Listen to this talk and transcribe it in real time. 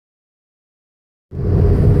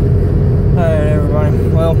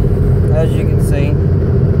well, as you can see,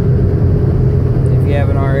 if you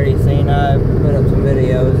haven't already seen, I put up some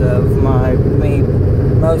videos of me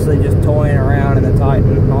mostly just toying around in the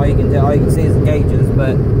Titan. All you can see is the gauges,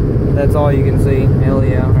 but that's all you can see. Hell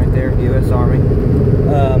yeah, right there, U.S. Army.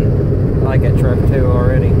 I like that truck too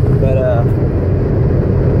already, but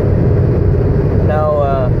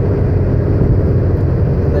no,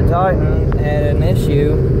 the Titan had an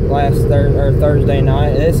issue Thursday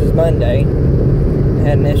night. This is Monday.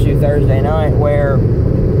 Had an issue Thursday night where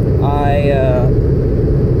I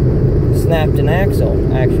snapped an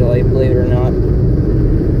axle, actually, believe it or not.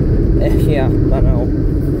 Yeah, I know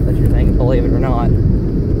what you're thinking, believe it or not.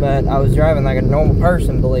 But I was driving like a normal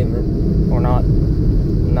person, believe it or not.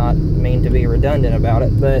 Not mean to be redundant about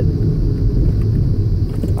it, but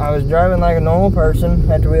I was driving like a normal person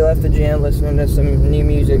after we left the gym, listening to some new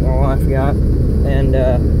music my wife got, and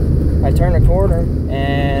I turned a corner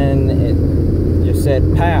and it just said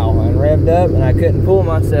pow and revved up, and I couldn't pull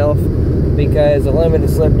myself because the limited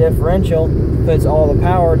slip differential puts all the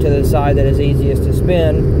power to the side that is easiest to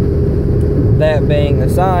spin, that being the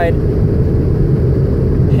side.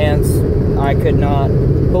 Hence I could not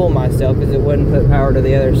pull myself because it wouldn't put power to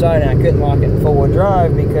the other side, and I couldn't lock it in four-wheel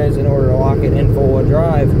drive, because in order to lock it in four-wheel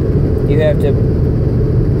drive you have to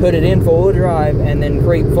put it in four-wheel drive and then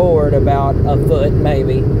creep forward about a foot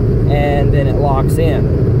maybe, and then it locks in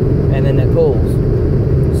and then it pulls.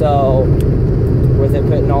 So with it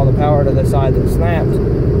putting all the power to the side that snapped,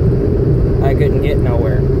 I couldn't get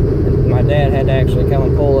nowhere. And my dad had to actually come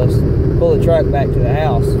and pull the truck back to the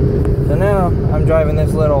house. So now I'm driving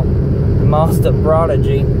this little Mazda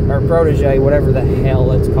Prodigy, or Protege, whatever the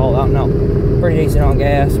hell it's called. I don't know. Pretty decent on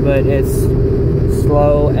gas, but it's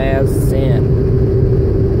slow as sin.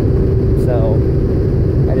 So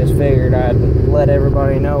I just figured I'd let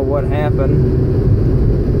everybody know what happened,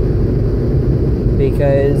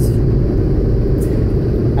 because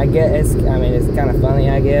it's kind of funny,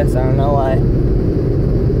 I guess. I don't know.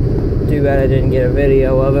 Too bad I didn't get a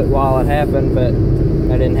video of it while it happened, but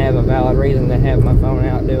I didn't have a valid reason to have my phone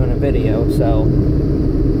out doing a video, so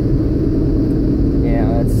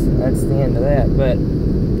yeah, that's the end of that. But,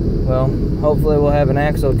 well, hopefully we'll have an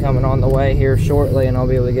axle coming on the way here shortly, and I'll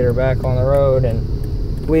be able to get her back on the road.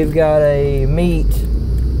 And we've got a meet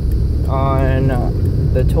on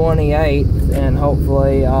the 28th, and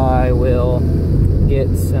hopefully I will get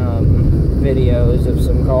some videos of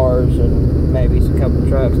some cars and maybe a couple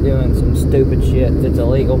trucks doing some stupid shit that's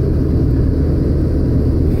illegal.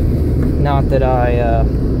 Not that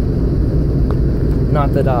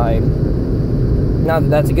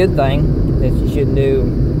that's a good thing, that you shouldn't do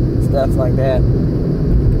stuff like that. You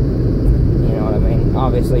know what I mean?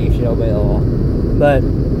 Obviously you should obey the law. But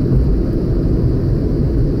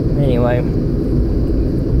anyway,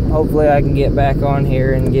 hopefully I can get back on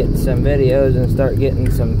here and get some videos and start getting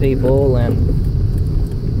some people, and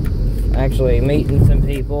actually meeting some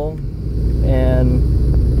people and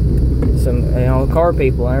some, car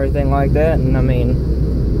people and everything like that. And I mean,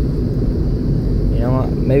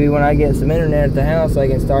 maybe when I get some internet at the house, I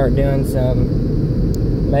can start doing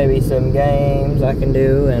maybe some games I can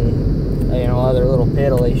do, and other little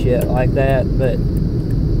piddly shit like that. But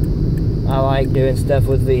I like doing stuff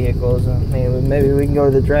with vehicles. I mean, maybe we can go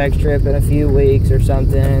to the drag strip in a few weeks or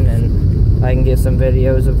something, and I can get some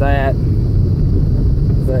videos of that.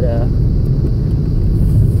 But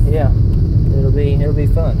yeah, it'll be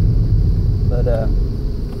fun. But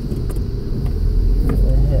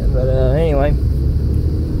anyway,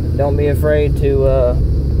 don't be afraid to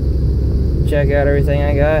check out everything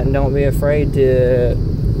I got, and don't be afraid to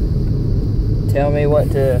tell me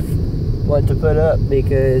what to put up,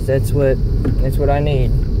 because that's what I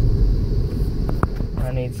need.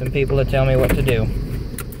 I need some people to tell me what to do.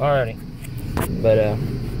 Alrighty, but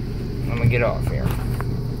I'm gonna get off here.